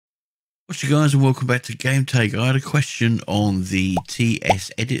What's up guys, and welcome back to Game Take. I had a question on the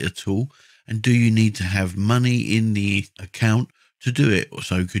TS editor tool, and do you need to have money in the account to do it?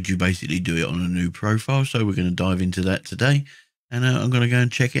 So could you basically do it on a new profile? So we're going to dive into that today, and I'm going to go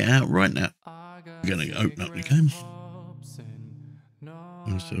and check it out right now. We're going to open up the game.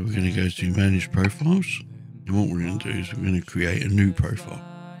 And so we're going to go to manage profiles, and what we're going to do is we're going to create a new profile.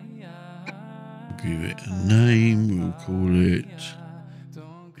 We'll give it a name, we'll call it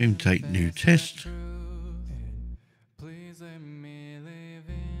Game Take New Test.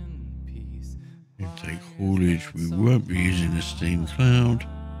 Game Take Haulage, we won't be using the Steam Cloud,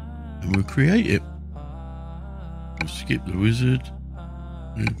 and we'll create it. We'll skip the wizard,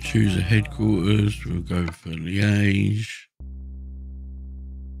 we'll choose a headquarters, we'll go for Liège.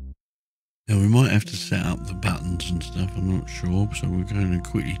 Now we might have to set up the buttons and stuff, I'm not sure, so we're going to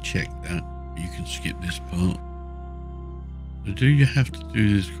quickly check that. You can skip this part. So do you have to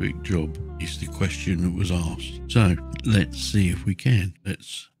do this quick job is the question that was asked. So let's see if we can.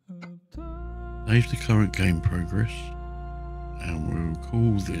 Let's save the current game progress, and we'll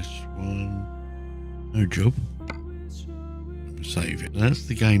call this one no job. We'll save it. That's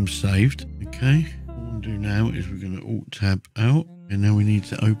the game saved. Okay, what we'll do now is we're going to alt tab out, and now we need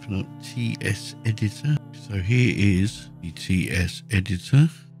to open up TS editor. So here is the TS editor.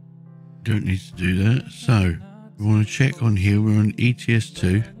 Don't need to do that. So we want to check on here. We're on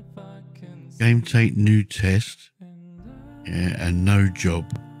ETS2, Game Take New Test, yeah, and no job.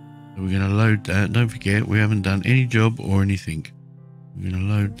 So we're going to load that. Don't forget, we haven't done any job or anything. We're going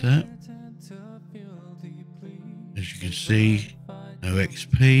to load that. As you can see, no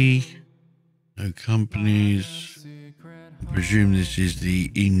XP, no companies. I presume this is the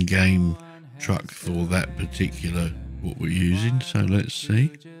in-game truck for that particular what we're using. So let's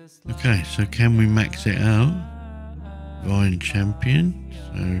see. Okay, so can we max it out? Vine champion.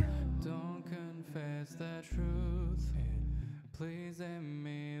 So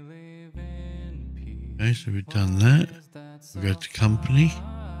okay, so we've done that. We go to company.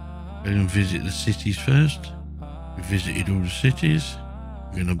 Go and visit the cities first. We visited all the cities.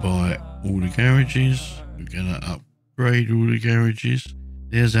 We're going to buy all the garages. We're going to upgrade all the garages.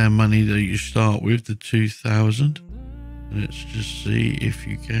 There's our money that you start with, the 2,000. Let's just see if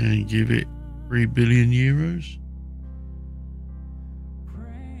you can give it 3 billion euros.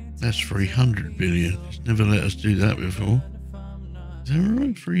 That's 300 billion. It's never let us do that before. Is that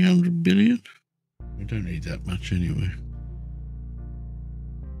right? 300 billion? We don't need that much anyway.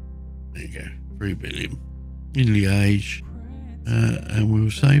 There you go. 3 billion. In Liège. And we'll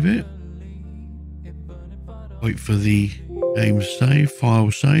save it. Wait for the game save.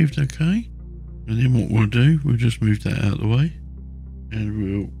 File saved. Okay. And then what we'll do, we'll just move that out of the way. And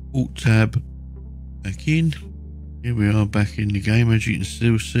we'll alt tab back in. Here we are back in the game. As you can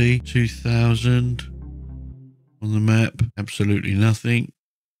still see, 2,000 on the map. Absolutely nothing.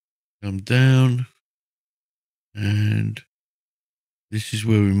 Come down. And this is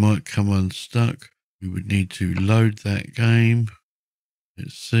where we might come unstuck. We would need to load that game.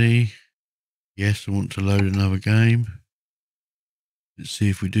 Let's see. Yes, I want to load another game. Let's see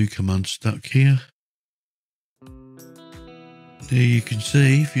if we do come unstuck here. There you can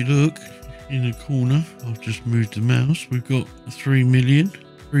see, if you look in the corner, I've just moved the mouse. We've got 3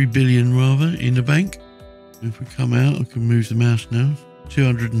 billion rather, in the bank. If we come out, I can move the mouse now.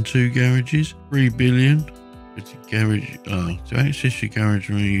 202 garages, 3 billion. It's a garage. To access your garage,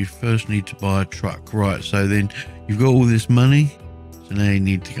 you first need to buy a truck. Right, so then you've got all this money. So now you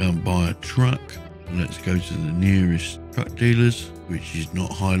need to go and buy a truck. And let's go to the nearest truck dealers, which is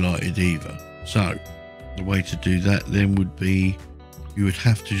not highlighted either. So the way to do that then would be, you would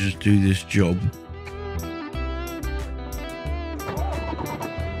have to just do this job.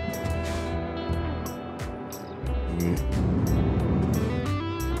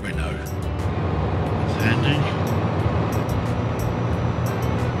 Wait, no. It's handy.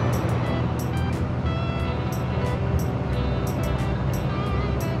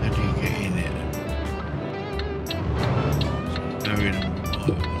 How do you get in it? So go in and my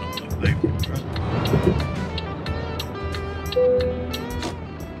favourite truck.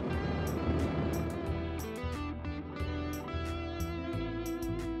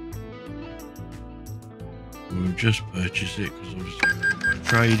 We'll just purchase it because obviously we're going to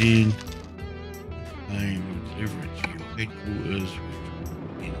trade in, and we'll deliver it to your headquarters,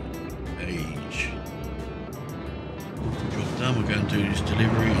 which in Age. Job done, we're going to do this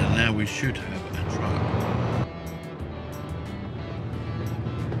delivery, and now we should have a truck.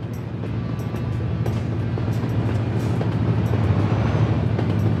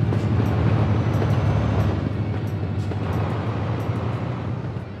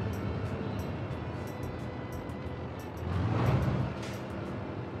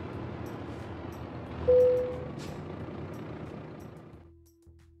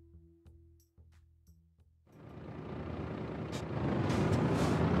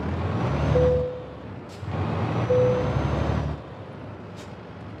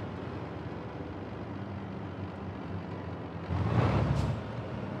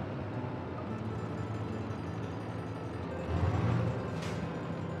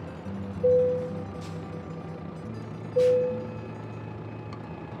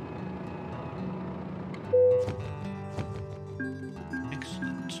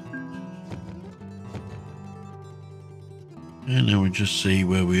 And then we'll just see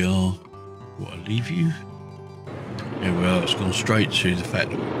where we are. What I leave you. Here we are. It's gone straight to the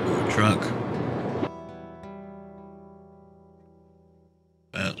fact that we bought a truck.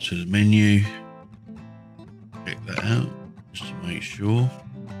 Out to the menu. Check that out just to make sure.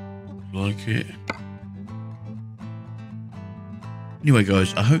 Like it. Anyway,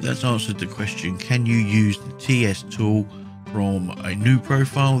 guys, I hope that's answered the question. Can you use the TS tool from a new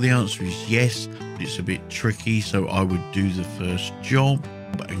profile? The answer is yes, but it's a bit tricky, so I would do the first job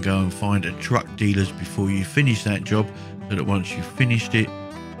and go and find a truck dealers before you finish that job, so that once you've finished it,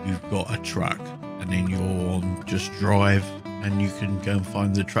 you've got a truck, and then you're on just drive and you can go and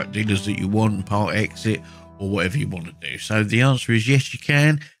find the truck dealers that you want, part exit or whatever you want to do. So the answer is yes, you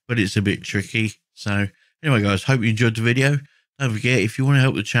can, but it's a bit tricky. So anyway, guys, hope you enjoyed the video. Don't forget, if you want to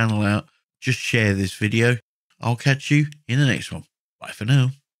help the channel out, just share this video. I'll catch you in the next one. Bye for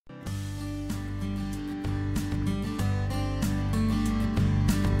now.